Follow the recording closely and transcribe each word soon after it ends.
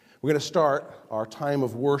We're going to start our time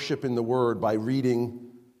of worship in the Word by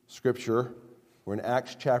reading Scripture. We're in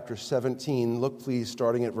Acts chapter 17. Look, please,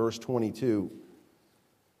 starting at verse 22.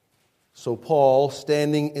 So Paul,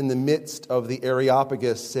 standing in the midst of the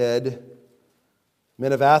Areopagus, said,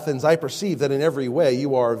 "Men of Athens, I perceive that in every way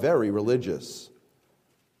you are very religious.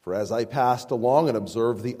 For as I passed along and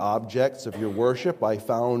observed the objects of your worship, I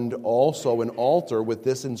found also an altar with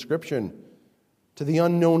this inscription, 'To the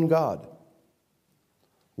unknown God.'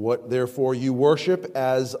 What therefore you worship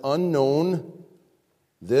as unknown,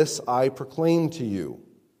 this I proclaim to you.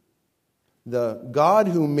 The God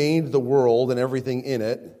who made the world and everything in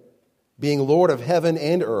it, being Lord of heaven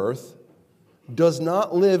and earth, does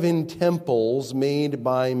not live in temples made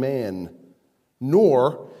by man,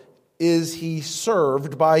 nor is he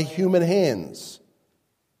served by human hands,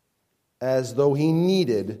 as though he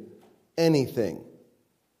needed anything,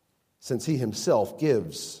 since he himself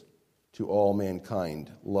gives to all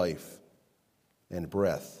mankind life and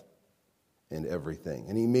breath and everything.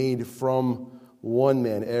 And he made from one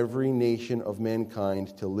man every nation of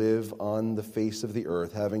mankind to live on the face of the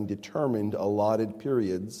earth, having determined allotted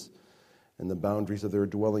periods and the boundaries of their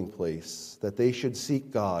dwelling place, that they should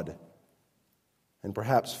seek God and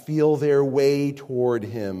perhaps feel their way toward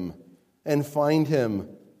him and find him.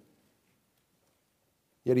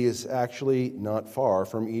 Yet he is actually not far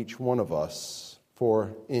from each one of us,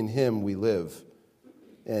 for in him we live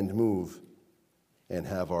and move and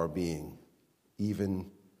have our being,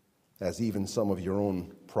 even as even some of your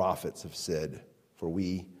own prophets have said, for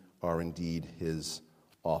we are indeed his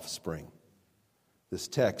offspring." This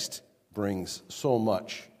text brings so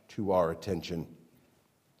much to our attention.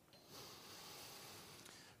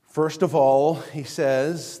 First of all, he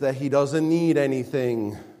says that he doesn't need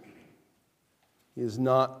anything. He is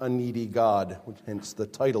not a needy God, hence the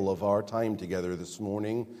title of our time together this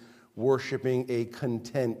morning, Worshiping a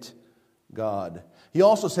Content God. He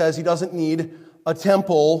also says he doesn't need a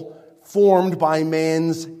temple formed by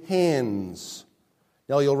man's hands.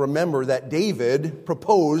 Now you'll remember that David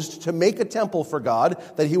proposed to make a temple for God,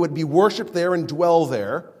 that he would be worshipped there and dwell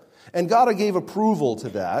there, and God gave approval to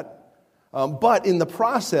that. But in the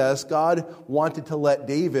process, God wanted to let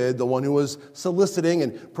David, the one who was soliciting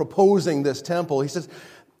and proposing this temple, he says,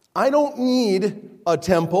 "I don't need a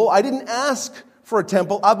temple. I didn't ask for a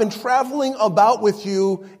temple. I've been traveling about with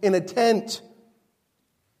you in a tent.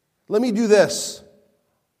 Let me do this.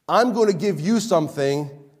 I'm going to give you something.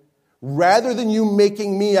 Rather than you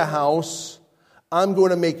making me a house, I'm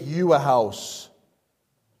going to make you a house.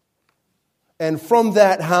 And from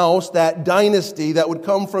that house, that dynasty that would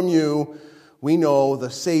come from you, we know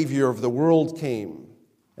the Savior of the world came."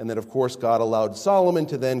 And then, of course, God allowed Solomon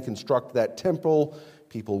to then construct that temple.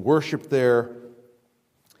 People worshiped there.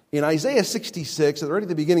 In Isaiah 66, right at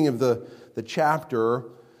the beginning of the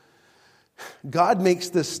chapter, God makes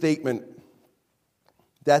this statement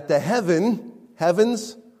that the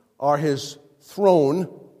heavens are his throne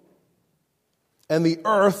and the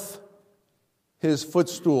earth his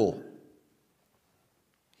footstool.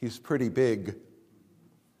 He's pretty big.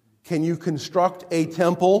 Can you construct a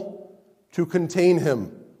temple to contain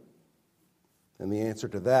him? And the answer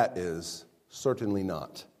to that is certainly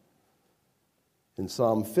not. In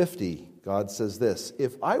Psalm 50, God says this,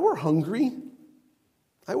 "If I were hungry,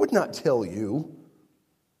 I would not tell you,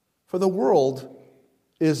 for the world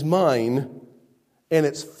is mine, and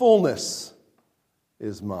its fullness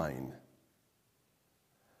is mine."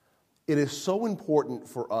 It is so important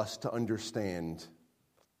for us to understand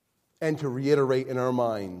and to reiterate in our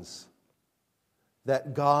minds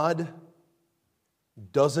that God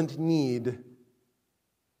doesn't need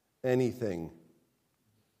anything.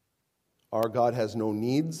 Our God has no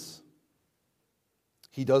needs.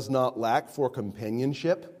 He does not lack for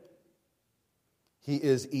companionship. He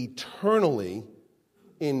is eternally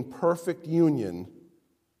in perfect union,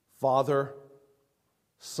 Father,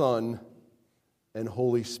 Son, and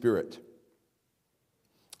Holy Spirit.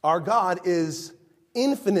 Our God is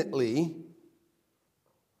infinitely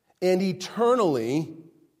and eternally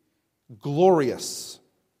glorious.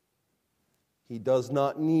 He does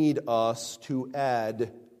not need us to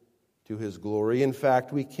add to his glory. In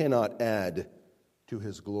fact, we cannot add to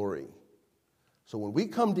his glory. So when we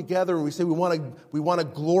come together and we say we want to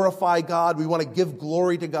glorify God, we want to give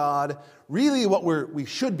glory to God, really what we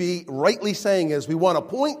should be rightly saying is we want to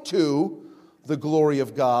point to the glory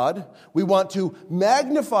of God. We want to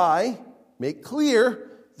magnify, make clear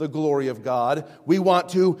the glory of God. We want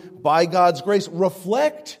to, by God's grace,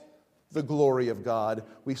 reflect the glory of God.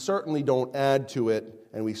 We certainly don't add to it,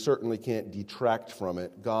 and we certainly can't detract from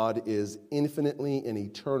it. God is infinitely and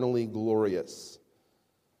eternally glorious.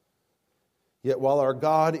 Yet while our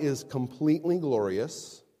God is completely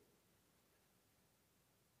glorious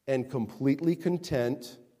and completely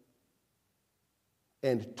content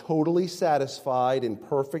and totally satisfied in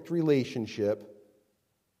perfect relationship,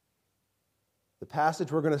 the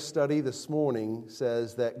passage we're going to study this morning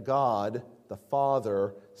says that God, the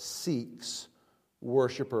Father, seeks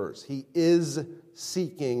worshipers. He is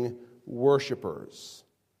seeking worshipers.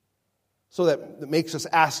 So that makes us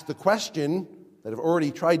ask the question that I've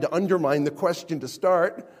already tried to undermine the question to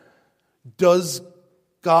start: does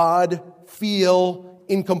God feel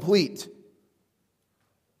incomplete?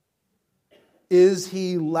 Is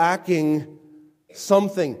he lacking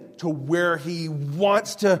something to where he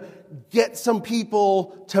wants to get some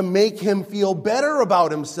people to make him feel better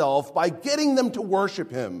about himself by getting them to worship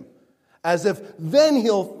him, as if then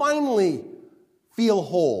he'll finally feel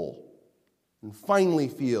whole and finally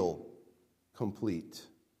feel complete?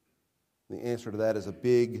 The answer to that is a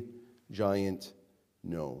big, giant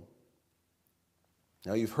no.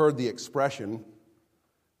 Now, you've heard the expression,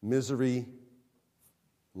 misery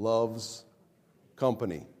loves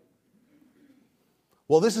company.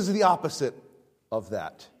 Well, this is the opposite of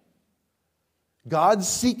that. God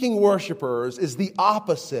seeking worshipers is the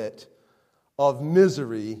opposite of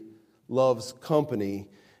misery loves company.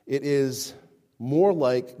 It is more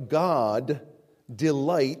like God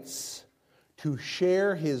delights to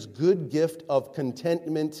share his good gift of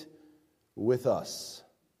contentment with us.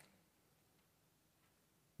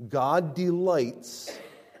 God delights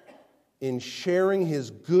in sharing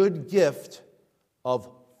his good gift of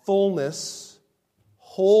fullness,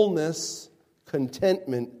 wholeness,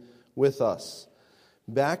 contentment with us.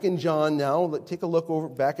 Back in John now, let's take a look over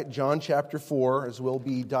back at John chapter 4, as we'll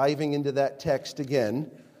be diving into that text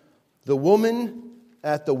again. The woman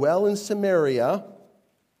at the well in Samaria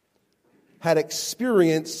had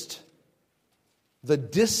experienced the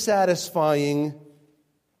dissatisfying,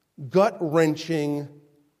 gut-wrenching,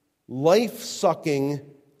 life-sucking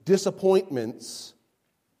disappointments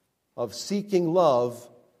of seeking love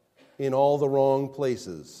in all the wrong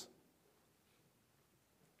places.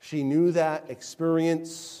 She knew that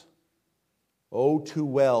experience oh too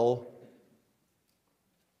well,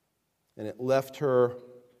 and it left her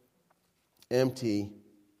empty.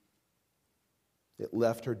 It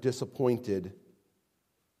left her disappointed.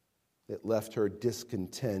 It left her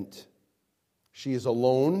discontent. She is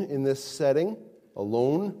alone in this setting,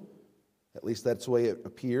 alone. At least that's the way it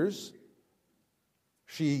appears.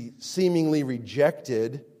 She seemingly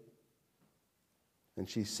rejected, and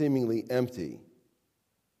she's seemingly empty.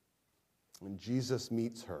 When Jesus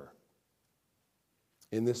meets her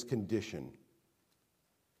in this condition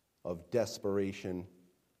of desperation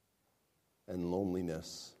and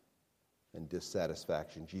loneliness and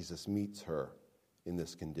dissatisfaction, Jesus meets her in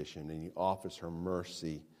this condition, and he offers her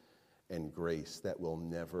mercy and grace that will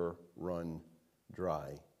never run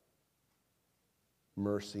dry.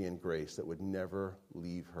 Mercy and grace that would never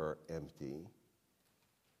leave her empty.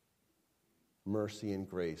 Mercy and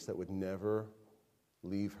grace that would never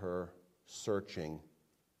leave her searching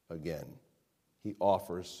again. He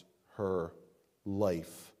offers her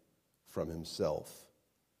life from himself.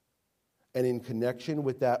 And in connection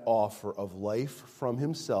with that offer of life from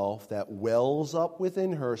himself that wells up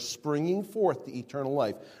within her, springing forth the eternal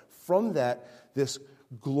life, from that, this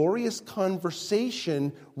glorious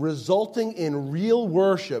conversation resulting in real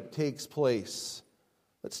worship takes place.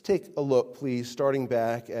 Let's take a look, please, starting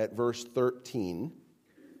back at verse 13.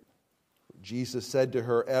 Jesus said to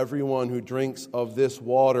her, "Everyone who drinks of this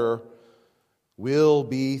water will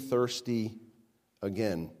be thirsty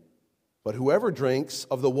again. But whoever drinks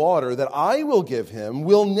of the water that I will give him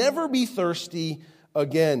will never be thirsty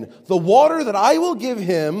again. The water that I will give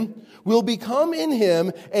him will become in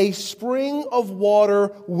him a spring of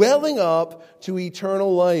water welling up to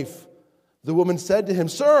eternal life." The woman said to him,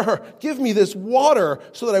 "Sir, give me this water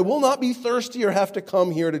so that I will not be thirsty or have to come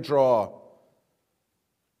here to draw."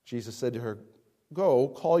 Jesus said to her, "Go,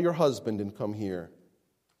 call your husband and come here."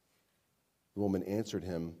 The woman answered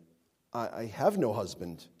him, I have no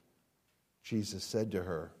husband." Jesus said to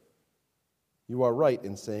her, "You are right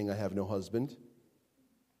in saying, 'I have no husband,'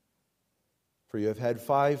 for you have had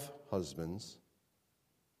 5 husbands,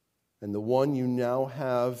 and the one you now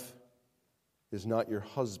have is not your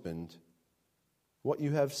husband. What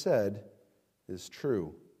you have said is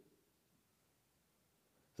true."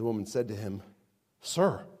 The woman said to him,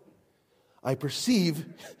 "Sir, I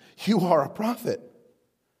perceive you are a prophet.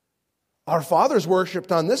 Our fathers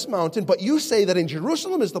worshipped on this mountain, but you say that in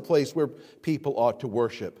Jerusalem is the place where people ought to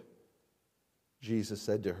worship." Jesus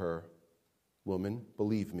said to her, "Woman,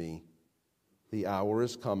 believe me, the hour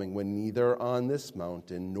is coming when neither on this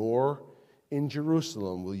mountain nor in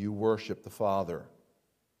Jerusalem will you worship the Father?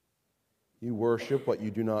 You worship what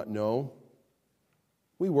you do not know.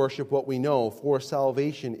 We worship what we know, for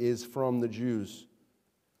salvation is from the Jews.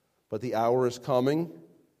 But the hour is coming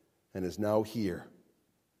and is now here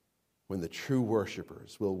when the true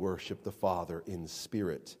worshipers will worship the Father in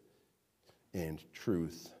spirit and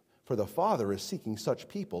truth. For the Father is seeking such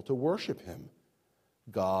people to worship him.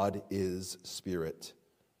 God is spirit,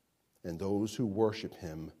 and those who worship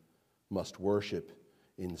him must worship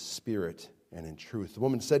in spirit and in truth. The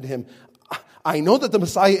woman said to him, I know that the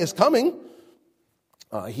Messiah is coming.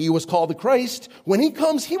 He was called the Christ. When he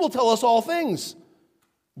comes, he will tell us all things.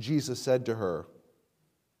 Jesus said to her,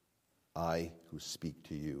 I who speak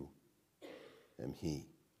to you am he.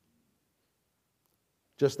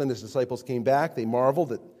 Just then his disciples came back. They marveled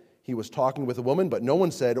that he was talking with a woman, but no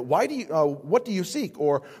one said, what do you seek?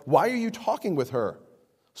 Or why are you talking with her?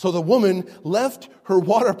 So the woman left her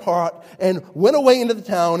water pot and went away into the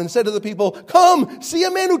town and said to the people, come, see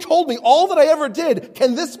a man who told me all that I ever did.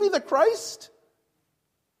 Can this be the Christ?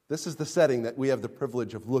 This is the setting that we have the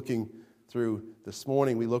privilege of looking through this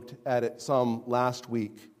morning. We looked at it some last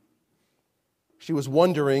week. She was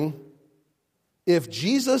wondering if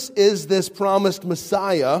Jesus is this promised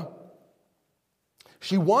Messiah.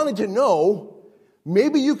 She wanted to know,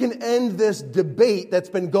 maybe you can end this debate that's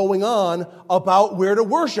been going on about where to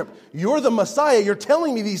worship. You're the Messiah. You're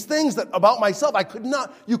telling me these things about myself.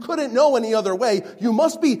 You couldn't know any other way. You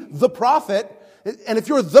must be the prophet. And if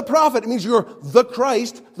you're the prophet, it means you're the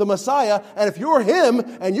Christ, the Messiah. And if you're him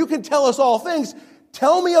and you can tell us all things,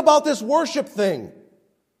 tell me about this worship thing.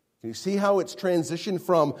 You see how it's transitioned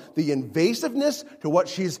from the invasiveness to what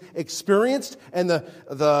she's experienced and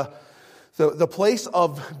the place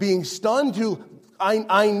of being stunned to,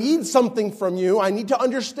 I need something from you. I need to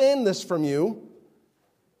understand this from you.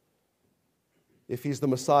 If he's the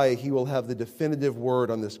Messiah, he will have the definitive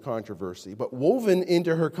word on this controversy. But woven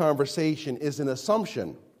into her conversation is an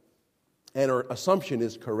assumption, and her assumption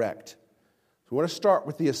is correct. So we want to start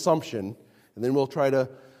with the assumption, and then we'll try to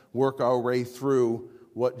work our way through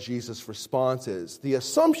what Jesus' response is. The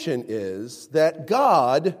assumption is that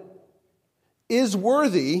God is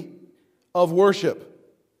worthy of worship.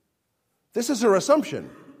 This is her assumption,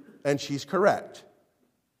 and she's correct.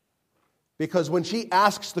 Because when she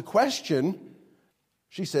asks the question,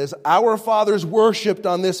 she says, our fathers worshipped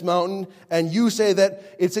on this mountain, and you say that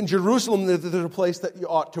it's in Jerusalem that there's a place that you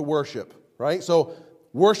ought to worship, right? So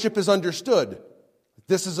worship is understood.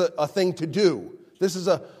 This is a thing to do. This is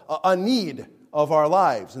a need of our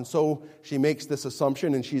lives. And so she makes this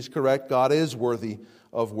assumption, and she's correct. God is worthy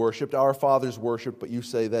of worship. Our fathers worshiped, but you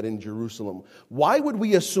say that in Jerusalem. Why would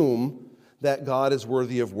we assume that God is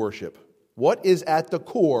worthy of worship? What is at the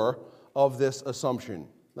core of this assumption?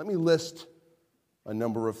 Let me list a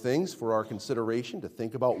number of things for our consideration to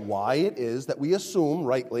think about why it is that we assume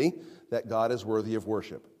rightly that God is worthy of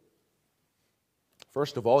worship.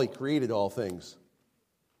 First of all, he created all things.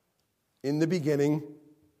 In the beginning,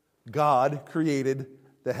 God created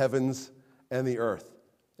the heavens and the earth.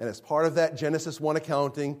 And as part of that Genesis 1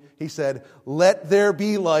 accounting, he said, let there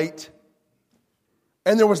be light.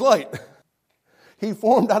 And there was light. He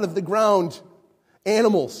formed out of the ground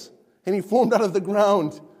animals. And he formed out of the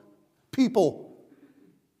ground people.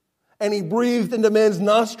 And he breathed into man's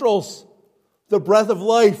nostrils the breath of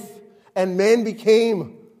life. And man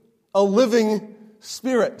became a living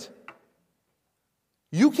spirit.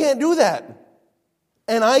 You can't do that.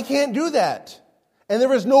 And I can't do that. And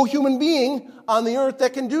there is no human being on the earth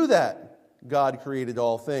that can do that. God created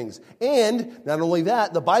all things. And not only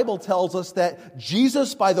that, the Bible tells us that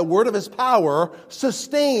Jesus, by the word of his power,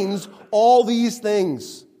 sustains all these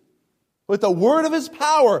things. With the word of his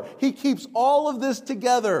power, he keeps all of this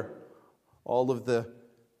together. All of the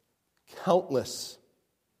countless,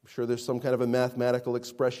 I'm sure there's some kind of a mathematical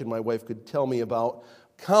expression my wife could tell me about,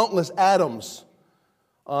 countless atoms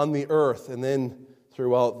on the earth and then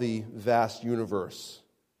throughout the vast universe.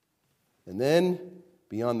 And then,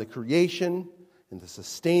 beyond the creation and the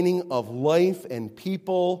sustaining of life and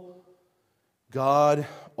people, God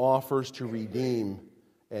offers to redeem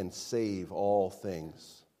and save all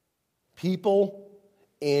things. People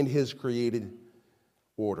and his created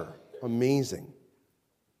order. Amazing.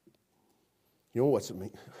 You know what's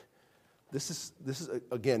amazing? This is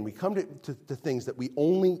again, we come to things that we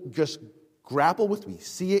only just grapple with. We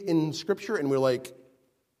see it in Scripture and we're like,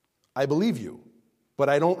 I believe you, but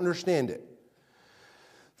I don't understand it.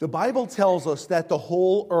 The Bible tells us that the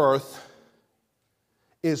whole earth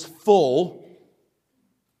is full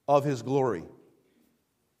of his glory.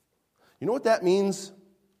 You know what that means?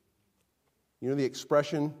 You know the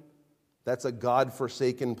expression, that's a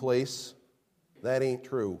God-forsaken place? That ain't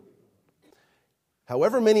true.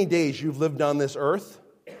 However many days you've lived on this earth,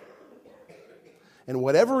 and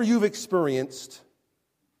whatever you've experienced,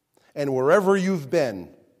 and wherever you've been,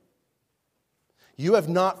 you have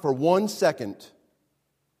not for 1 second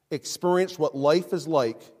experienced what life is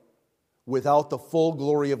like without the full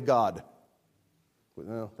glory of God.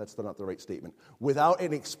 No, that's not the right statement. Without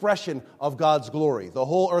an expression of God's glory. The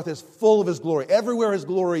whole earth is full of His glory. Everywhere His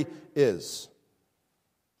glory is.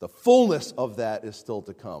 The fullness of that is still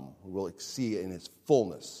to come. We will see it in its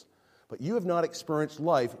fullness. But you have not experienced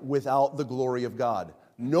life without the glory of God.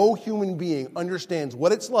 No human being understands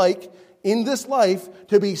what it's like in this life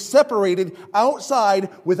to be separated outside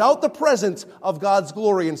without the presence of God's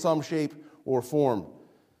glory in some shape or form.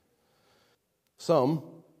 Some,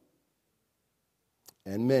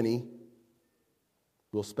 and many,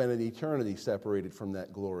 will spend an eternity separated from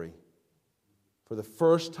that glory. For the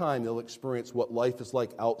first time, they'll experience what life is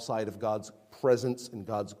like outside of God's presence and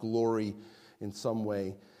God's glory in some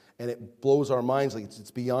way. And it blows our minds, like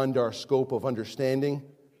it's beyond our scope of understanding.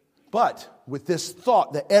 But with this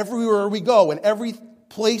thought that everywhere we go and every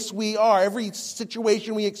place we are, every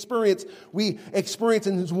situation we experience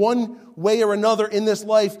in one way or another in this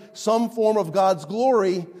life some form of God's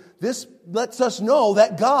glory, this lets us know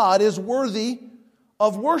that God is worthy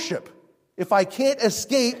of worship. If I can't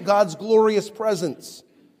escape God's glorious presence.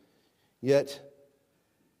 Yet,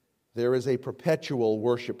 there is a perpetual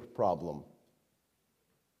worship problem.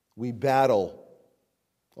 We battle,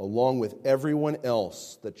 along with everyone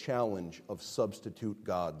else, the challenge of substitute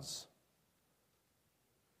gods.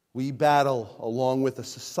 We battle, along with the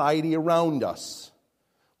society around us,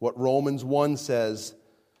 what Romans 1 says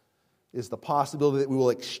is the possibility that we will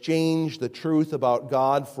exchange the truth about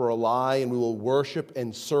God for a lie, and we will worship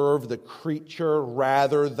and serve the creature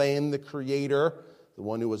rather than the Creator, the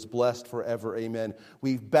one who was blessed forever. Amen.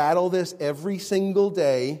 We battle this every single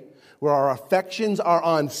day, where our affections are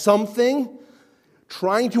on something,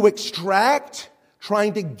 trying to extract,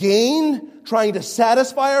 trying to gain, trying to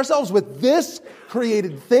satisfy ourselves with this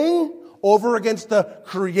created thing over against the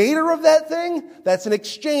Creator of that thing. That's an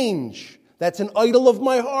exchange. That's an idol of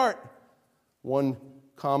my heart. One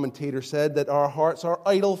commentator said that our hearts are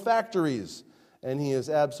idol factories, and he is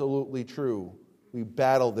absolutely true. We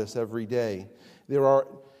battle this every day. There are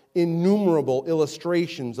innumerable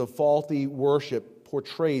illustrations of faulty worship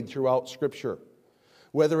portrayed throughout Scripture.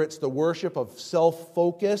 Whether it's the worship of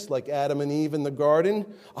self-focus, like Adam and Eve in the garden,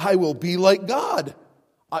 I will be like God.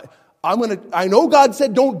 I know God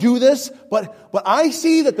said don't do this, but I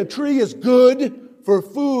see that the tree is good for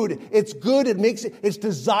food. It's good. It's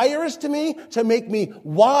desirous to me to make me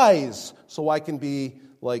wise so I can be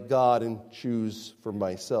like God and choose for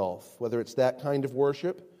myself. Whether it's that kind of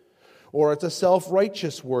worship or it's a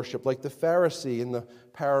self-righteous worship like the Pharisee in the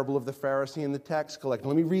parable of the Pharisee and the tax collector.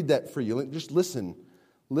 Let me read that for you. Just listen.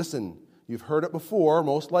 Listen. You've heard it before,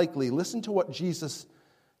 most likely. Listen to what Jesus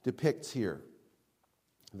depicts here.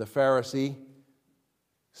 The Pharisee,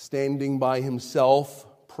 standing by himself,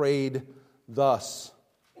 prayed thus,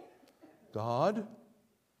 God,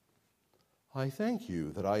 I thank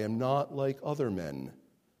you that I am not like other men,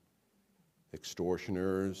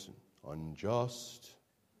 extortioners, unjust,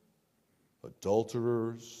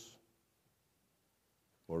 adulterers,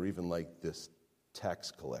 or even like this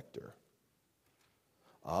tax collector.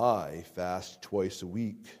 I fast twice a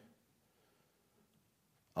week.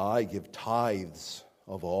 I give tithes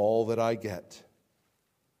of all that I get.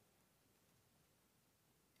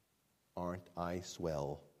 Aren't I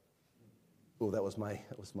swell? Oh, that was my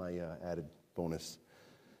added bonus.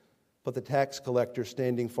 But the tax collector,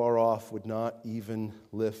 standing far off, would not even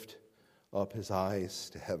lift up his eyes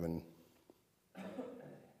to heaven,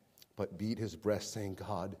 but beat his breast, saying,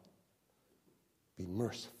 God, be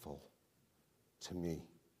merciful to me,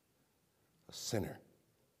 a sinner.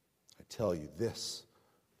 I tell you, this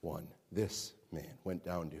man went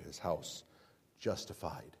down to his house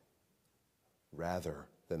justified rather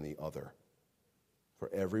than the other. For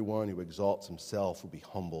everyone who exalts himself will be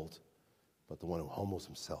humbled, but the one who humbles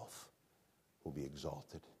himself will be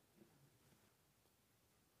exalted.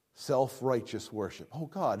 Self-righteous worship. Oh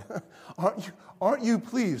God, aren't you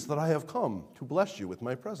pleased that I have come to bless you with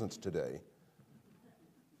my presence today?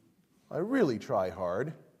 I really try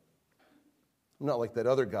hard. I'm not like that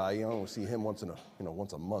other guy, we see him once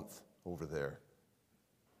a month over there.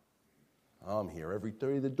 I'm here every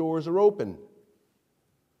day the doors are open.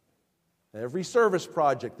 Every service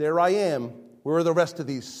project, there I am. Where are the rest of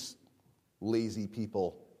these lazy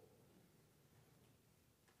people?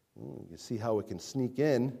 You see how it can sneak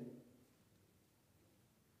in,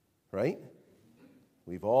 right?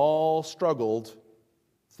 We've all struggled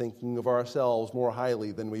thinking of ourselves more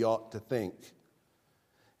highly than we ought to think.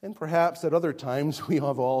 And perhaps at other times we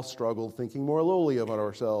have all struggled thinking more lowly about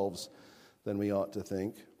ourselves than we ought to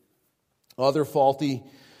think. Other faulty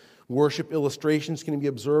worship illustrations can be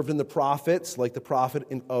observed in the prophets, like the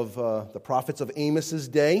prophets of Amos's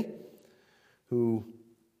day, who,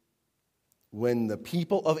 when the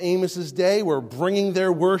people of Amos's day were bringing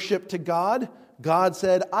their worship to God, God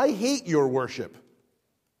said, "I hate your worship."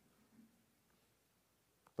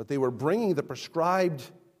 But they were bringing the prescribed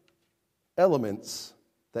elements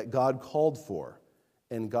that God called for.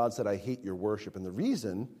 And God said, "I hate your worship." And the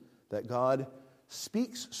reason that God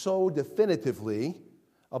speaks so definitively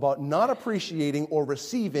about not appreciating or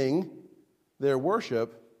receiving their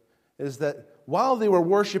worship is that while they were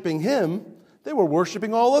worshiping Him, they were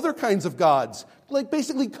worshiping all other kinds of gods, like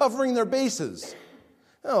basically covering their bases.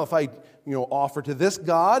 Oh, if I offer to this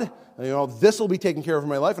God, this will be taken care of in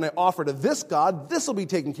my life, and I offer to this God, this will be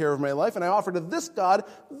taken care of in my life, and I offer to this God,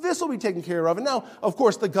 this will be taken care of. And now, of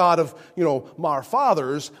course, the God of, our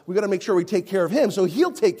fathers, we've got to make sure we take care of Him, so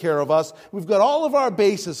He'll take care of us. We've got all of our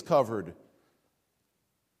bases covered.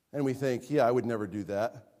 And we think, yeah, I would never do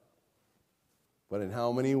that. But in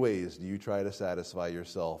how many ways do you try to satisfy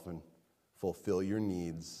yourself and fulfill your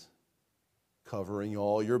needs, covering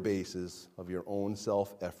all your bases of your own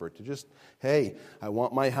self-effort to just, hey, I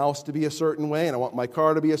want my house to be a certain way, and I want my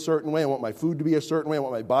car to be a certain way, I want my food to be a certain way, I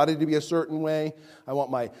want my body to be a certain way, I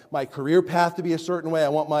want my career path to be a certain way, I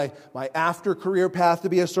want my after-career path to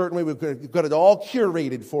be a certain way. We've got it all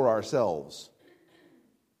curated for ourselves.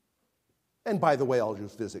 And by the way, I'll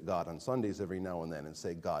just visit God on Sundays every now and then and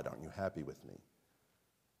say, "God, aren't you happy with me?"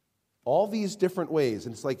 All these different ways.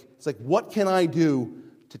 And it's like, what can I do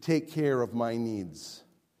to take care of my needs?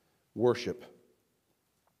 Worship.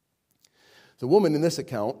 The woman in this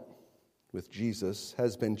account with Jesus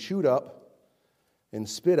has been chewed up and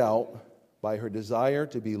spit out by her desire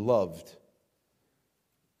to be loved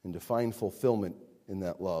and to find fulfillment in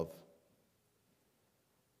that love.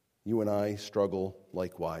 You and I struggle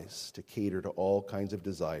likewise to cater to all kinds of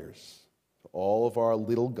desires, to all of our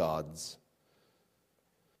little gods.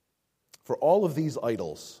 For all of these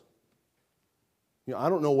idols, I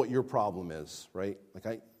don't know what your problem is, right?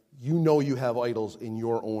 You have idols in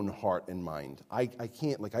your own heart and mind. I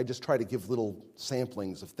can't, I just try to give little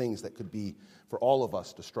samplings of things that could be for all of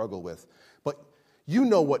us to struggle with. But you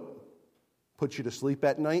know what puts you to sleep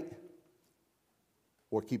at night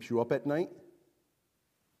or keeps you up at night.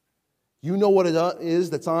 You know what it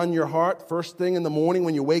is that's on your heart first thing in the morning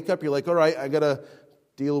when you wake up. You're like, all right, I got to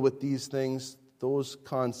deal with these things, those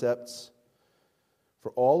concepts.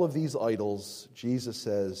 For all of these idols, Jesus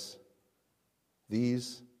says,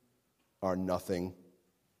 these are nothing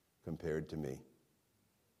compared to me.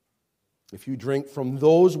 If you drink from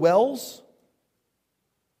those wells,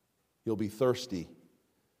 you'll be thirsty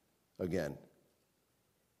again.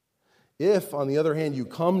 If, on the other hand, you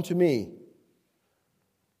come to me,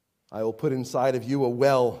 I will put inside of you a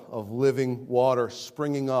well of living water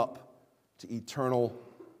springing up to eternal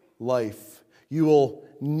life. You will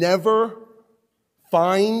never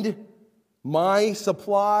find my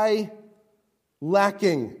supply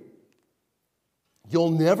lacking.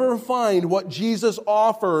 You'll never find what Jesus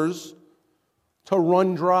offers to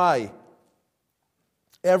run dry.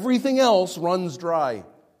 Everything else runs dry.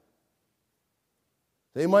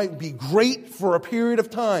 They might be great for a period of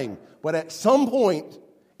time, but at some point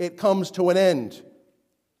it comes to an end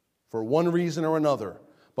for one reason or another.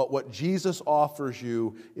 But what Jesus offers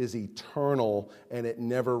you is eternal, and it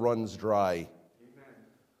never runs dry. Amen.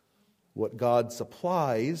 What God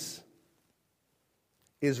supplies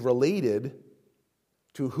is related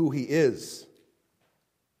to who He is.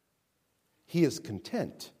 He is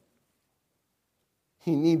content.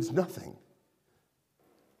 He needs nothing.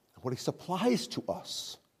 What He supplies to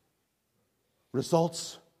us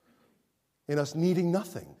results in us needing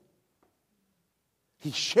nothing.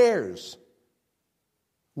 He shares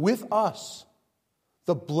with us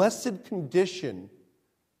the blessed condition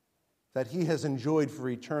that He has enjoyed for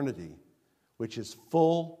eternity, which is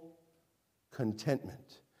full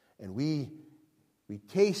contentment. And we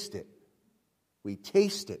taste it. We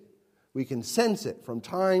taste it. We can sense it from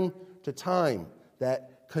time to time,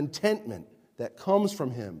 that contentment that comes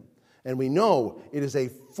from Him. And we know it is a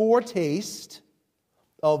foretaste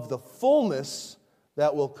of the fullness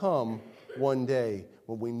that will come one day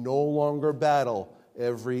when we no longer battle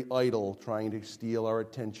every idol trying to steal our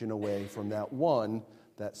attention away from that one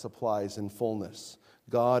that supplies in fullness.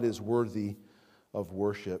 God is worthy of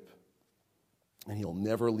worship, and He'll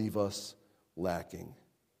never leave us lacking.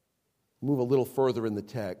 Move a little further in the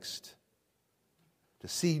text. to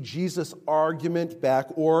see Jesus' argument back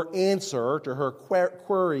or answer to her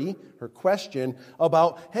query, her question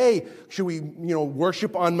about, hey, should we,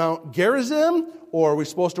 worship on Mount Gerizim, or are we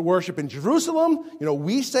supposed to worship in Jerusalem?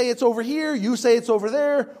 We say it's over here, you say it's over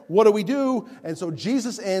there. What do we do? And so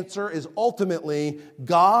Jesus' answer is ultimately,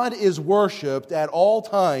 God is worshiped at all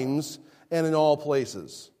times and in all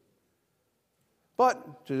places.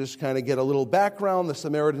 But to just kind of get a little background, the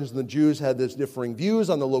Samaritans and the Jews had these differing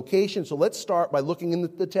views on the location. So let's start by looking in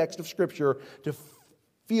the text of Scripture to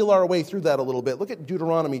feel our way through that a little bit. Look at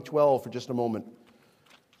Deuteronomy 12 for just a moment.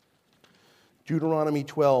 Deuteronomy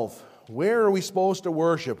 12. Where are we supposed to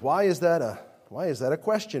worship? Why is that a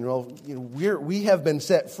question? Well, we have been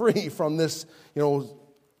set free from this,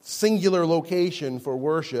 singular location for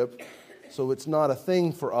worship, so it's not a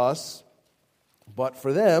thing for us. But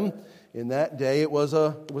for them, in that day, it was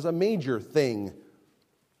a major thing.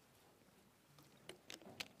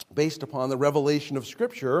 Based upon the revelation of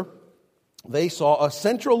Scripture, they saw a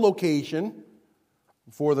central location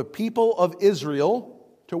for the people of Israel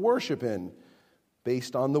to worship in,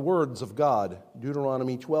 based on the words of God.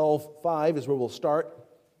 Deuteronomy 12:5 is where we'll start.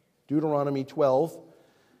 Deuteronomy 12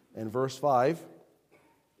 and verse 5.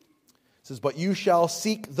 It says, "But you shall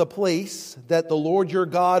seek the place that the Lord your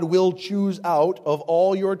God will choose out of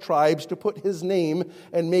all your tribes to put his name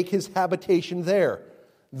and make his habitation there.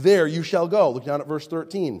 There you shall go." Look down at verse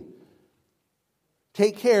 13.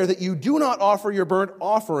 "Take care that you do not offer your burnt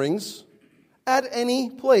offerings at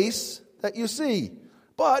any place that you see,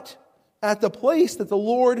 but at the place that the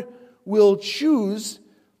Lord will choose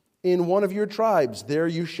in one of your tribes. There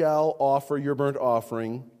you shall offer your burnt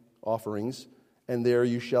offerings, and there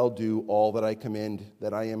you shall do all that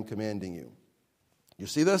I am commanding you." You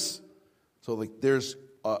see this? So there's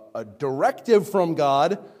a directive from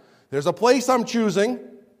God. There's a place I'm choosing.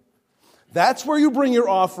 That's where you bring your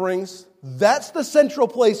offerings. That's the central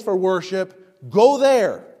place for worship. Go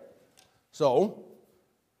there. So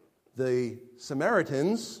the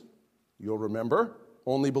Samaritans, you'll remember,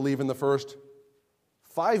 only believe in the first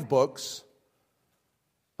 5 books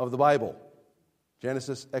of the Bible.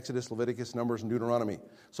 Genesis, Exodus, Leviticus, Numbers, and Deuteronomy.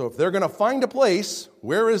 So if they're going to find a place,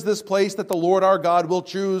 where is this place that the Lord our God will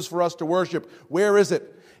choose for us to worship? Where is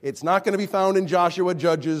it? It's not going to be found in Joshua,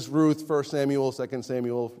 Judges, Ruth, 1 Samuel, 2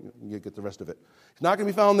 Samuel. You get the rest of it. It's not going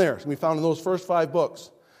to be found there. It's going to be found in those first 5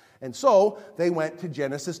 books. And so they went to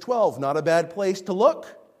Genesis 12. Not a bad place to look.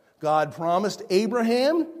 God promised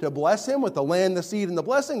Abraham to bless him with the land, the seed, and the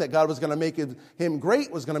blessing, that God was going to make him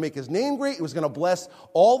great, was going to make his name great, he was going to bless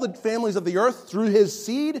all the families of the earth through his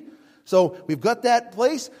seed. So we've got that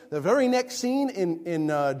place. The very next scene in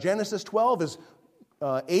Genesis 12 is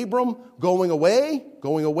Abram going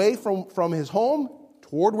away from his home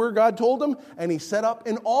toward where God told him, and he set up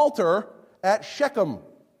an altar at Shechem,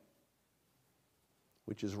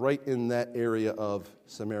 which is right in that area of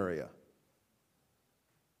Samaria.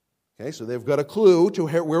 Okay, so they've got a clue to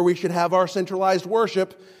where we should have our centralized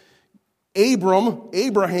worship.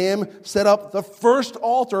 Abraham set up the first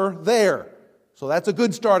altar there. So that's a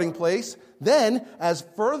good starting place. Then, as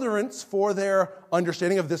furtherance for their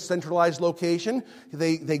understanding of this centralized location,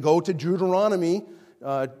 they go to Deuteronomy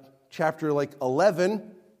chapter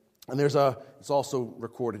 11, and it's also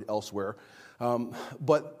recorded elsewhere.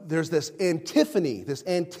 But there's this antiphony, this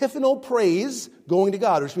antiphonal praise going to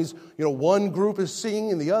God, which means, one group is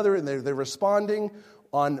singing and the other, and they're responding.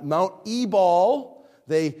 On Mount Ebal,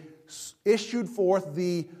 they issued forth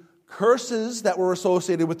the curses that were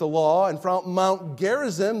associated with the law, and from Mount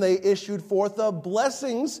Gerizim, they issued forth the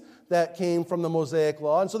blessings that came from the Mosaic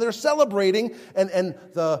law. And so they're celebrating, and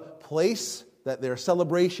the place that their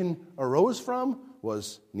celebration arose from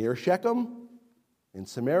was near Shechem, in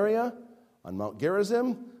Samaria, on Mount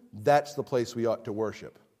Gerizim. That's the place we ought to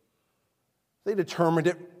worship. They determined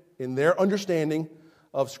it in their understanding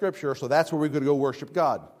of Scripture, so that's where we're going to go worship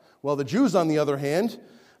God. Well, the Jews, on the other hand,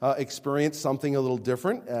 experienced something a little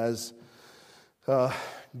different, as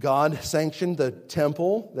God sanctioned the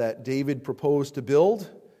temple that David proposed to build.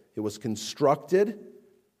 It was constructed,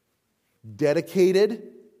 dedicated,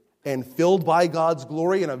 and filled by God's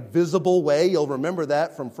glory in a visible way. You'll remember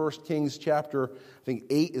that from 1 Kings chapter, 8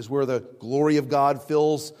 is where the glory of God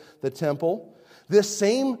fills the temple. This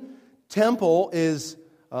same temple is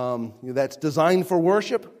that's designed for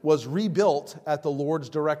worship was rebuilt at the Lord's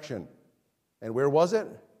direction. And where was it?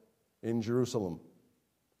 In Jerusalem.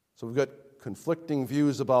 So we've got conflicting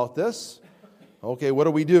views about this. Okay, what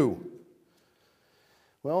do we do?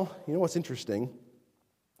 Well, you know what's interesting?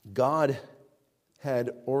 God had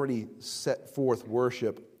already set forth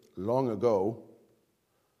worship long ago.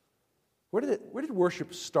 Where did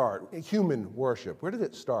worship start? Human worship. Where did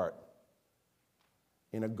it start?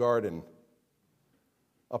 in a garden,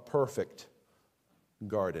 a perfect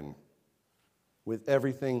garden, with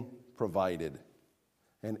everything provided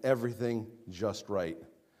and everything just right.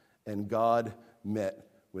 And God met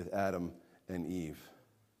with Adam and Eve.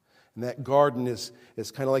 And that garden is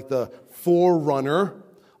kind of like the forerunner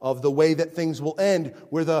of the way that things will end,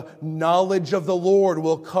 where the knowledge of the Lord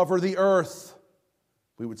will cover the earth.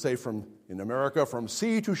 We would say in America, from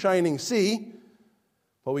sea to shining sea,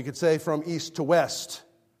 but we could say from east to west,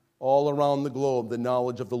 all around the globe, the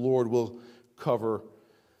knowledge of the Lord will cover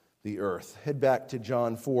the earth. Head back to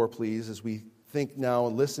John 4, please, as we think now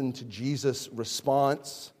and listen to Jesus'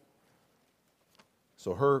 response.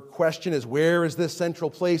 So her question is, where is this central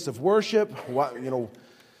place of worship?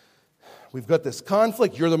 We've got this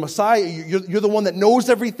conflict. You're the Messiah. You're the one that knows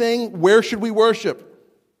everything. Where should we worship?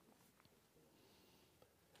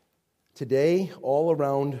 Today, all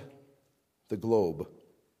around the globe,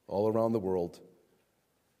 all around the world,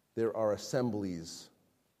 there are assemblies,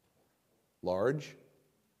 large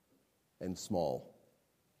and small.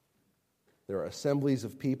 There are assemblies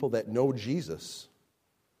of people that know Jesus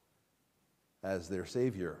as their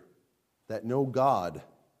Savior, that know God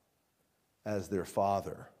as their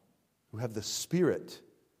Father, who have the Spirit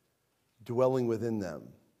dwelling within them.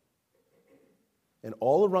 And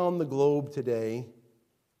all around the globe today,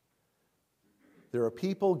 there are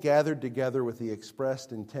people gathered together with the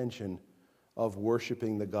expressed intention of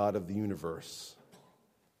worshiping the God of the universe.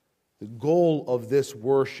 The goal of this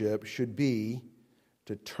worship should be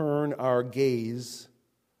to turn our gaze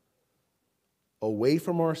away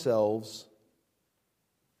from ourselves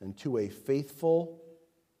and to a faithful,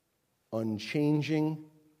 unchanging,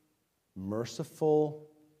 merciful,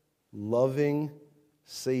 loving,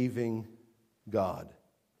 saving God.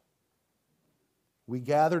 We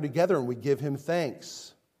gather together and we give Him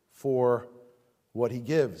thanks for what He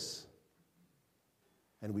gives.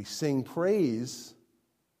 And we sing praise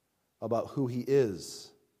about who He is.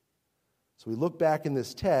 So we look back in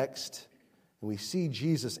this text and we see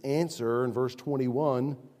Jesus answer in verse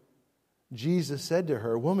 21. Jesus said to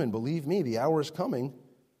her, "Woman, believe me, the hour is coming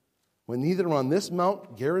when neither on this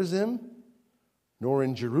Mount Gerizim nor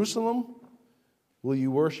in Jerusalem will you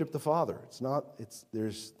worship the Father." It's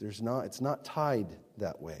not tied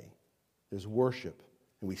that way. There's worship,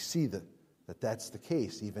 and we see that that's the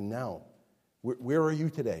case even now. Where are you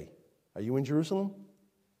today? Are you in Jerusalem?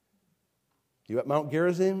 You at Mount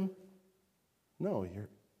Gerizim? No,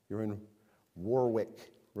 you're in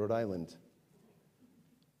Warwick, Rhode Island,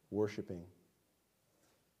 worshiping.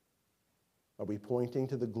 Are we pointing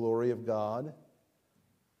to the glory of God?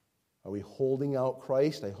 Are we holding out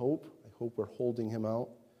Christ? I hope we're holding Him out.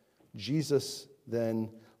 Jesus then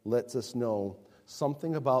lets us know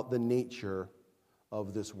something about the nature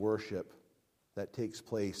of this worship that takes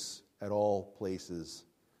place at all places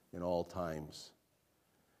in all times.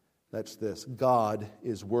 That's this: God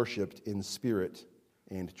is worshipped in spirit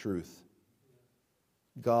and truth.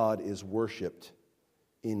 God is worshipped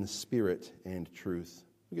in spirit and truth.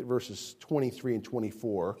 Look at verses 23 and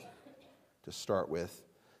 24 to start with.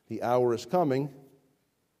 The hour is coming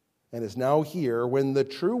and is now here when the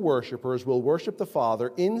true worshipers will worship the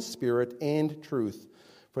Father in spirit and truth.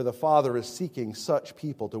 For the Father is seeking such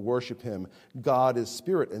people to worship Him. God is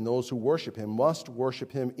spirit, and those who worship Him must worship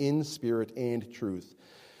Him in spirit and truth.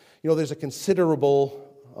 There's a considerable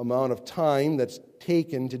amount of time that's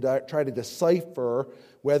taken to try to decipher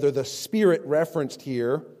whether the Spirit referenced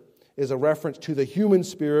here is a reference to the human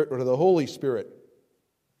spirit or to the Holy Spirit.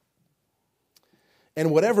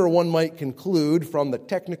 And whatever one might conclude from the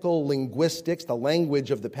technical linguistics, the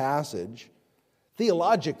language of the passage,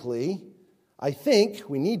 theologically, I think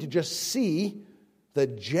we need to just see the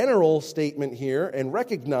general statement here and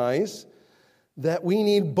recognize that we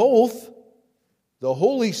need both the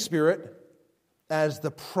Holy Spirit as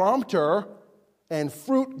the prompter and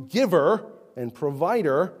fruit giver and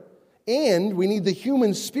provider, and we need the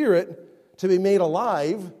human spirit to be made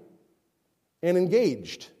alive and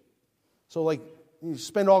engaged. So you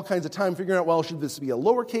spend all kinds of time figuring out, well, should this be a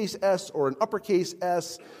lowercase s or an uppercase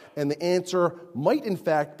s? And the answer might in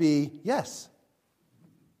fact be yes.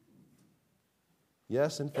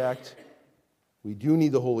 Yes, in fact, we do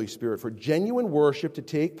need the Holy Spirit. For genuine worship to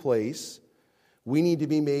take place, we need to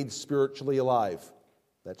be made spiritually alive.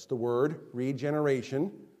 That's the word,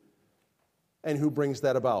 regeneration. And who brings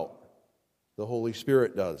that about? The Holy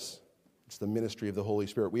Spirit does. It's the ministry of the Holy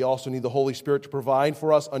Spirit. We also need the Holy Spirit to provide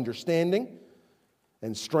for us understanding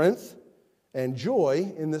and strength and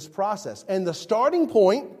joy in this process. And the starting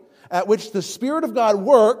point at which the Spirit of God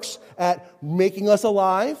works at making us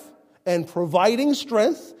alive and providing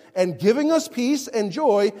strength and giving us peace and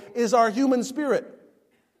joy is our human spirit.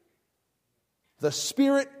 the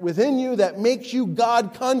Spirit within you that makes you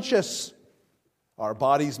God conscious. Our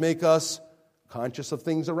bodies make us conscious of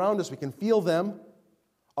things around us. We can feel them.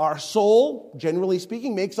 Our soul, generally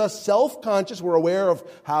speaking, makes us self-conscious. We're aware of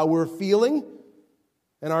how we're feeling.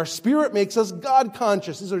 And our spirit makes us God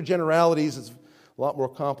conscious. These are generalities. It's a lot more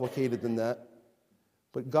complicated than that.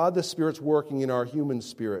 But God the Spirit's working in our human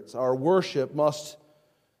spirits. Our worship must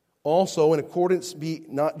also be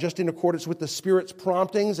not just in accordance with the Spirit's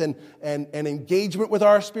promptings and engagement with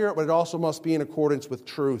our spirit, but it also must be in accordance with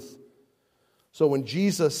truth. So when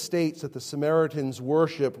Jesus states that the Samaritans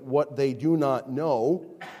worship what they do not know,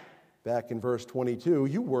 back in verse 22,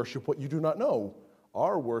 you worship what you do not know.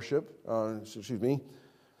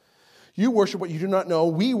 You worship what you do not know.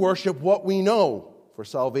 We worship what we know, for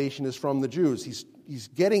salvation is from the Jews. He's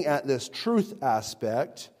getting at this truth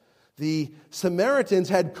aspect. The Samaritans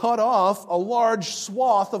had cut off a large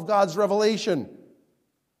swath of God's revelation.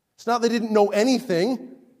 It's not they didn't know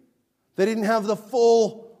anything. They didn't have the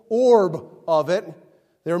full orb of it.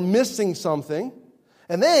 They're missing something.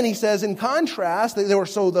 And then he says, in contrast,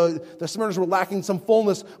 the Samaritans were lacking some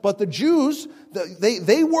fullness, but the Jews,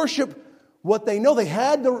 they worship what they know. They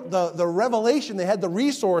had the revelation, they had the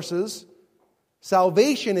resources.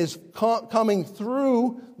 Salvation is coming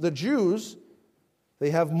through the Jews. They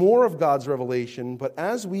have more of God's revelation, but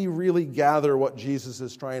as we really gather what Jesus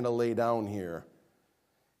is trying to lay down here,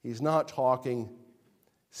 he's not talking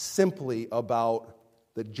simply about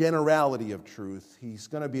the generality of truth. He's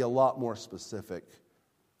going to be a lot more specific.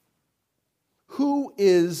 Who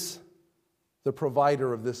is the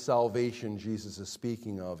provider of this salvation Jesus is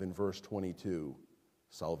speaking of in verse 22?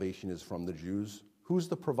 Salvation is from the Jews. Who's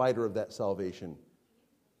the provider of that salvation?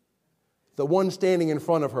 The one standing in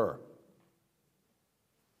front of her.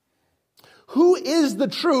 Who is the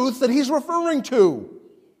truth that he's referring to?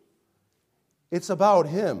 It's about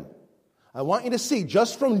him. I want you to see,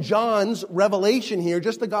 just from John's revelation here,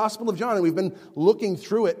 just the Gospel of John, and we've been looking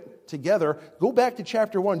through it together. Go back to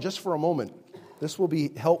chapter 1 just for a moment. This will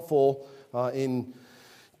be helpful in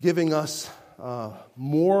giving us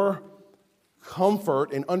more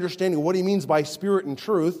comfort in understanding what he means by spirit and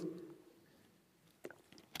truth.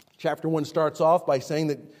 Chapter 1 starts off by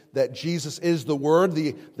saying that Jesus is the Word,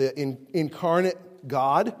 the incarnate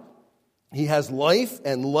God. He has life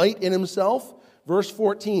and light in himself. Verse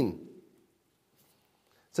 14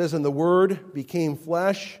 says, and the Word became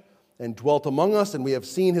flesh and dwelt among us, and we have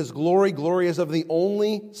seen his glory. Glory as of the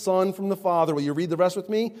only Son from the Father. Will you read the rest with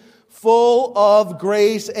me? Full of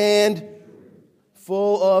grace and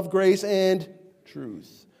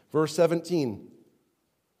truth. Verse 17.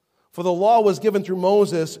 For the law was given through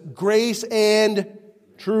Moses, grace and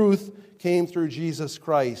truth came through Jesus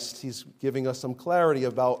Christ. He's giving us some clarity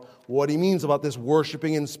about what he means about this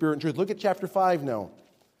worshiping in spirit and truth. Look at chapter 5 now.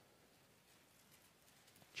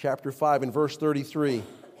 Chapter 5 and verse 33.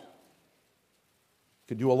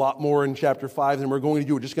 Could do a lot more in chapter 5 than we're going to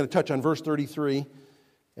do. We're just going to touch on verse 33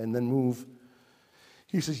 and then move.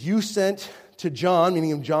 He says, you sent to John,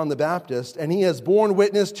 meaning of John the Baptist, and he has borne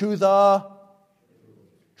witness to the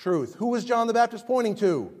truth. Who was John the Baptist pointing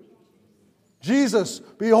to? Jesus.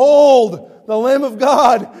 Behold, the Lamb of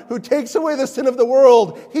God who takes away the sin of the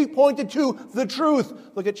world. He pointed to the truth.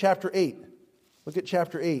 Look at chapter 8. Look at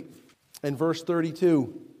chapter 8 and verse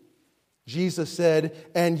 32. Jesus said,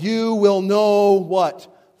 and you will know what?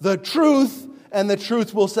 The truth, and the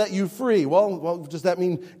truth will set you free. Well, does that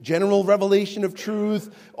mean general revelation of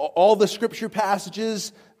truth? All the scripture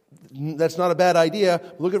passages? That's not a bad idea.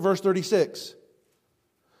 Look at verse 36.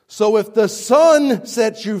 So if the Son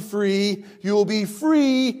sets you free, you will be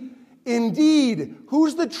free indeed.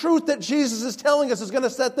 Who's the truth that Jesus is telling us is going to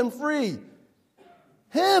set them free?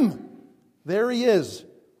 Him. There he is.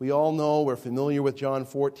 We all know, we're familiar with John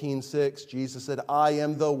 14:6. Jesus said, I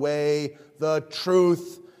am the way, the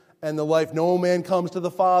truth, and the life. No man comes to the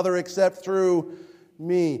Father except through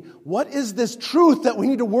me. What is this truth that we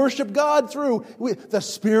need to worship God through? The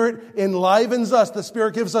Spirit enlivens us. The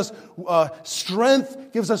Spirit gives us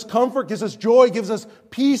strength, gives us comfort, gives us joy, gives us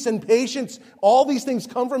peace and patience. All these things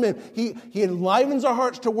come from Him. He enlivens our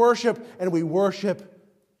hearts to worship, and we worship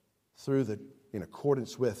in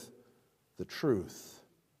accordance with the truth.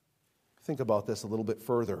 Think about this a little bit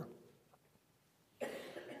further.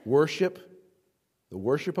 The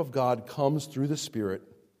worship of God comes through the Spirit,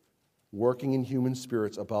 working in human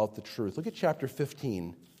spirits about the truth. Look at chapter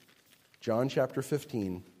 15, John chapter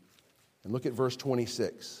 15, and look at verse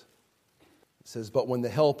 26. It says, but when the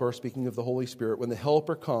Helper, speaking of the Holy Spirit, when the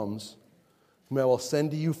Helper comes, whom I will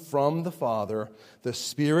send to you from the Father, the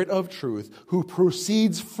Spirit of truth, who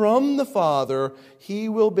proceeds from the Father, he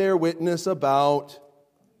will bear witness about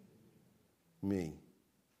me.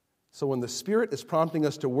 So when the Spirit is prompting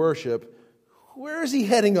us to worship, where is He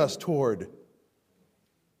heading us toward?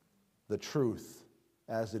 The truth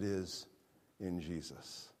as it is in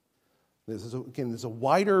Jesus. There's a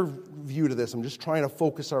wider view to this. I'm just trying to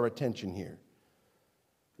focus our attention here.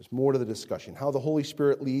 There's more to the discussion. How the Holy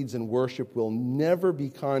Spirit leads in worship will never be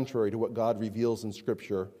contrary to what God reveals in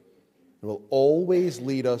Scripture. It will always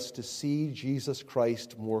lead us to see Jesus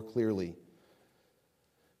Christ more clearly.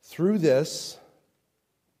 Through this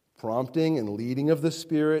prompting and leading of the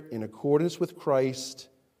Spirit in accordance with Christ,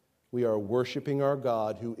 we are worshiping our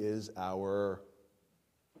God who is our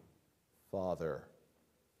Father.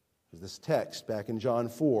 This text back in John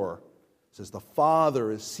 4 says the Father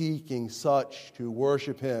is seeking such to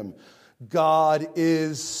worship Him. God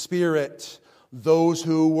is Spirit. Those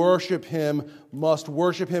who worship Him must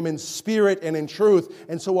worship Him in spirit and in truth.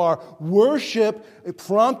 And so our worship,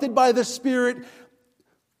 prompted by the Spirit,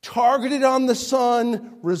 targeted on the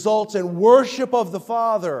Son, results in worship of the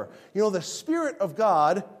Father. You know, the Spirit of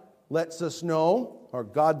God lets us know, or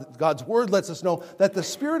God's Word lets us know, that the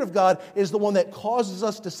Spirit of God is the one that causes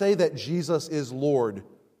us to say that Jesus is Lord.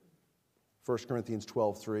 1 Corinthians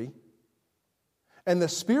 12:3. And the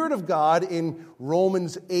Spirit of God in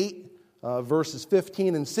Romans 8, verses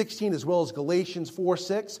 15 and 16, as well as Galatians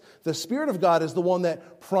 4:6, the Spirit of God is the one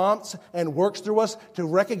that prompts and works through us to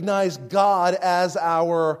recognize God as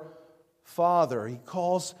our Father. He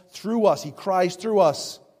calls through us. He cries through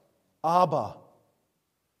us, Abba,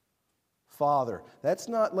 Father. That's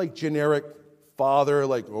not like generic father,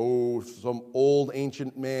 like, oh, some old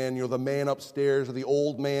ancient man, the man upstairs or the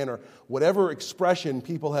old man or whatever expression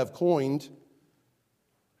people have coined.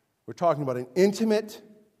 We're talking about an intimate,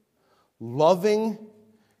 loving,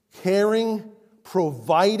 caring,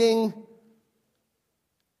 providing,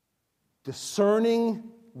 discerning,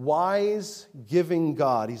 wise, giving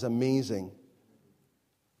God. He's amazing.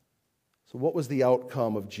 So what was the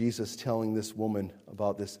outcome of Jesus telling this woman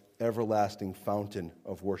about this everlasting fountain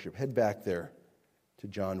of worship? Head back there to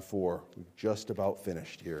John 4. We've just about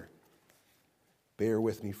finished here. Bear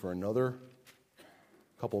with me for another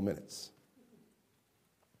couple minutes.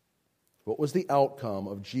 What was the outcome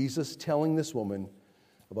of Jesus telling this woman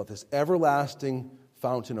about this everlasting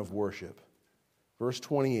fountain of worship? Verse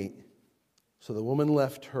 28. So the woman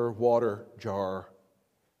left her water jar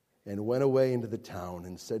and went away into the town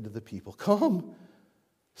and said to the people, "Come,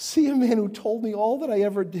 see a man who told me all that I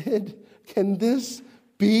ever did. Can this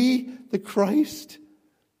be the Christ?"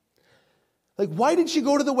 Like, why did she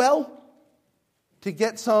go to the well? To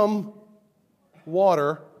get some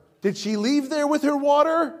water. Did she leave there with her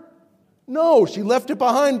water? No, she left it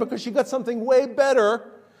behind because she got something way better.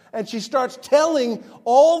 And she starts telling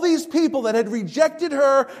all these people that had rejected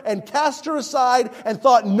her and cast her aside and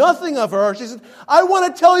thought nothing of her. She said, "I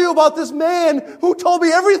want to tell you about this man who told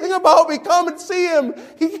me everything about me. Come and see him.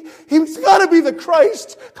 He's got to be the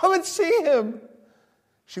Christ. Come and see him."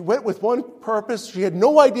 She went with one purpose. She had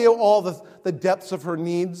no idea all the depths of her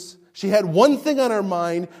needs. She had one thing on her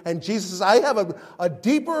mind, and Jesus says, "I have a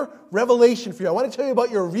deeper revelation for you. I want to tell you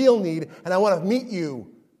about your real need, and I want to meet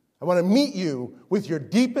you. I want to meet you with your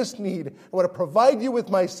deepest need. I want to provide you with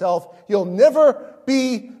myself. You'll never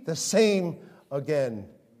be the same again.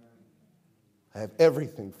 I have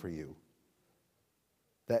everything for you."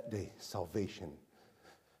 That day, salvation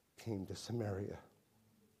came to Samaria.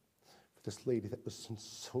 For this lady that was in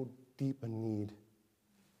so deep a need.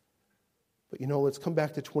 But let's come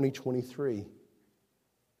back to 2023.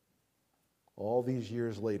 All these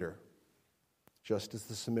years later, just as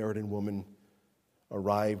the Samaritan woman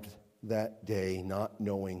arrived that day not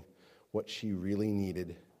knowing what she really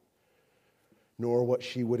needed, nor what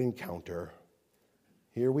she would encounter,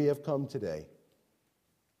 here we have come today.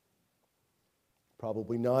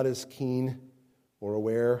 Probably not as keen or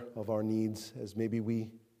aware of our needs as maybe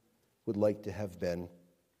we would like to have been.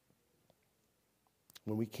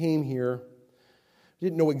 When we came here, we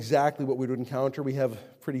didn't know exactly what we would encounter. We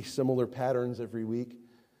have pretty similar patterns every week,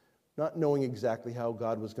 not knowing exactly how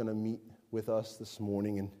God was going to meet with us this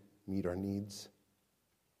morning and meet our needs.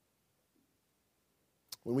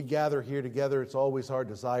 When we gather here together, it's always our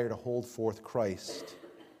desire to hold forth Christ,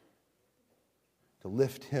 to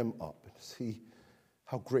lift Him up and see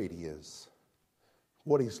how great He is,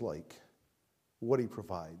 what He's like, what He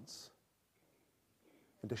provides,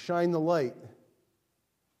 and to shine the light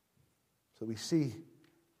so we see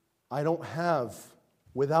I don't have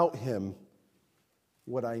without Him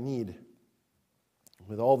what I need.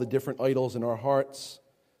 With all the different idols in our hearts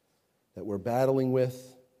that we're battling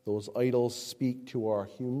with, those idols speak to our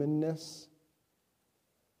humanness,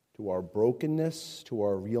 to our brokenness, to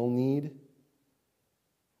our real need.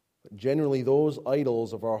 But generally, those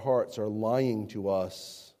idols of our hearts are lying to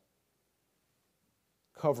us,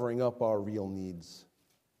 covering up our real needs.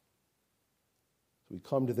 So we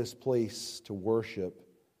come to this place to worship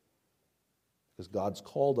because God's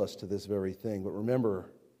called us to this very thing. But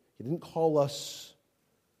remember, He didn't call us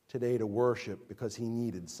today to worship because He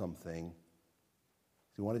needed something.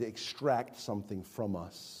 He wanted to extract something from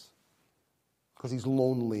us because He's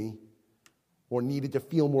lonely or needed to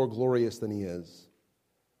feel more glorious than He is.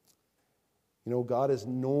 You know, God is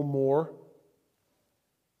no more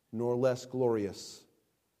nor less glorious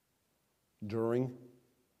during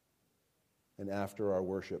and after our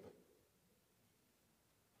worship.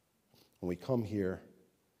 When we come here,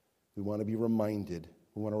 we want to be reminded,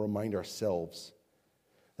 we want to remind ourselves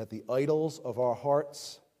that the idols of our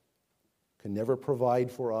hearts can never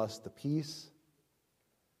provide for us the peace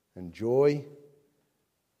and joy,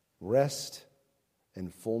 rest,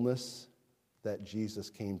 and fullness that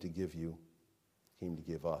Jesus came to give you, came to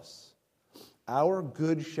give us. Our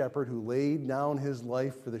good shepherd who laid down his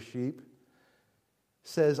life for the sheep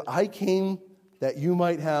says, I came that you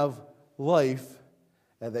might have life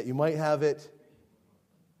and that you might have it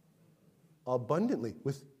abundantly,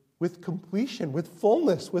 with completion, with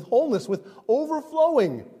fullness, with wholeness, with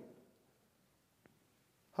overflowing.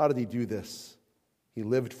 How did He do this? He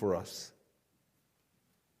lived for us.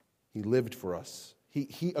 He lived for us.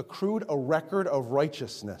 He accrued a record of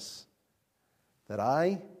righteousness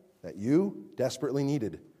that you desperately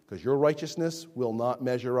needed, because your righteousness will not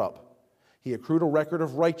measure up. He accrued a record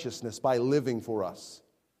of righteousness by living for us.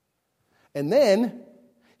 And then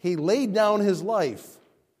He laid down His life,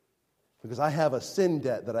 because I have a sin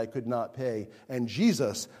debt that I could not pay. And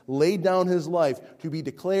Jesus laid down His life to be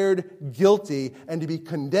declared guilty and to be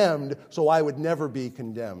condemned so I would never be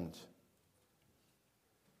condemned.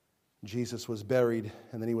 Jesus was buried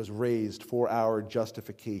and then He was raised for our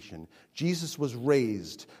justification. Jesus was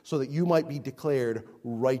raised so that you might be declared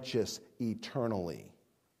righteous eternally.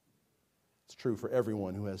 It's true for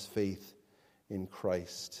everyone who has faith in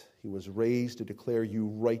Christ. He was raised to declare you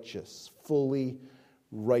righteous, fully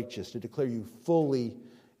righteous, to declare you fully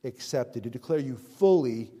accepted, to declare you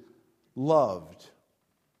fully loved,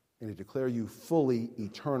 and to declare you fully,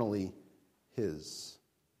 eternally His.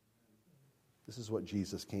 This is what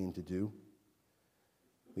Jesus came to do.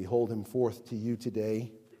 We hold Him forth to you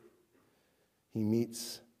today. He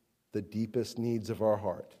meets the deepest needs of our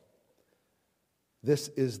heart. This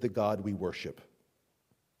is the God we worship.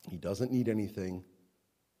 He doesn't need anything.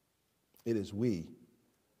 It is we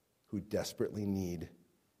who desperately need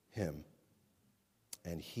Him.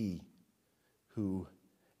 And He who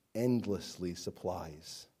endlessly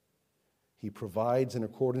supplies. He provides in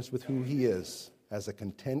accordance with who He is. As a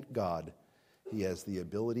content God, He has the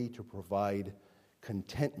ability to provide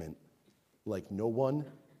contentment like no one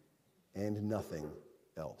and nothing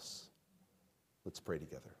else. Let's pray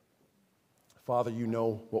together. Father, you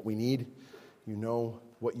know what we need. You know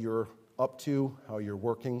what you're up to, how you're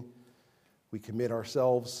working. We commit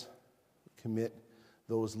ourselves, commit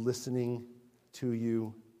those listening to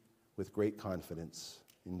you with great confidence.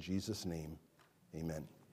 In Jesus' name, amen.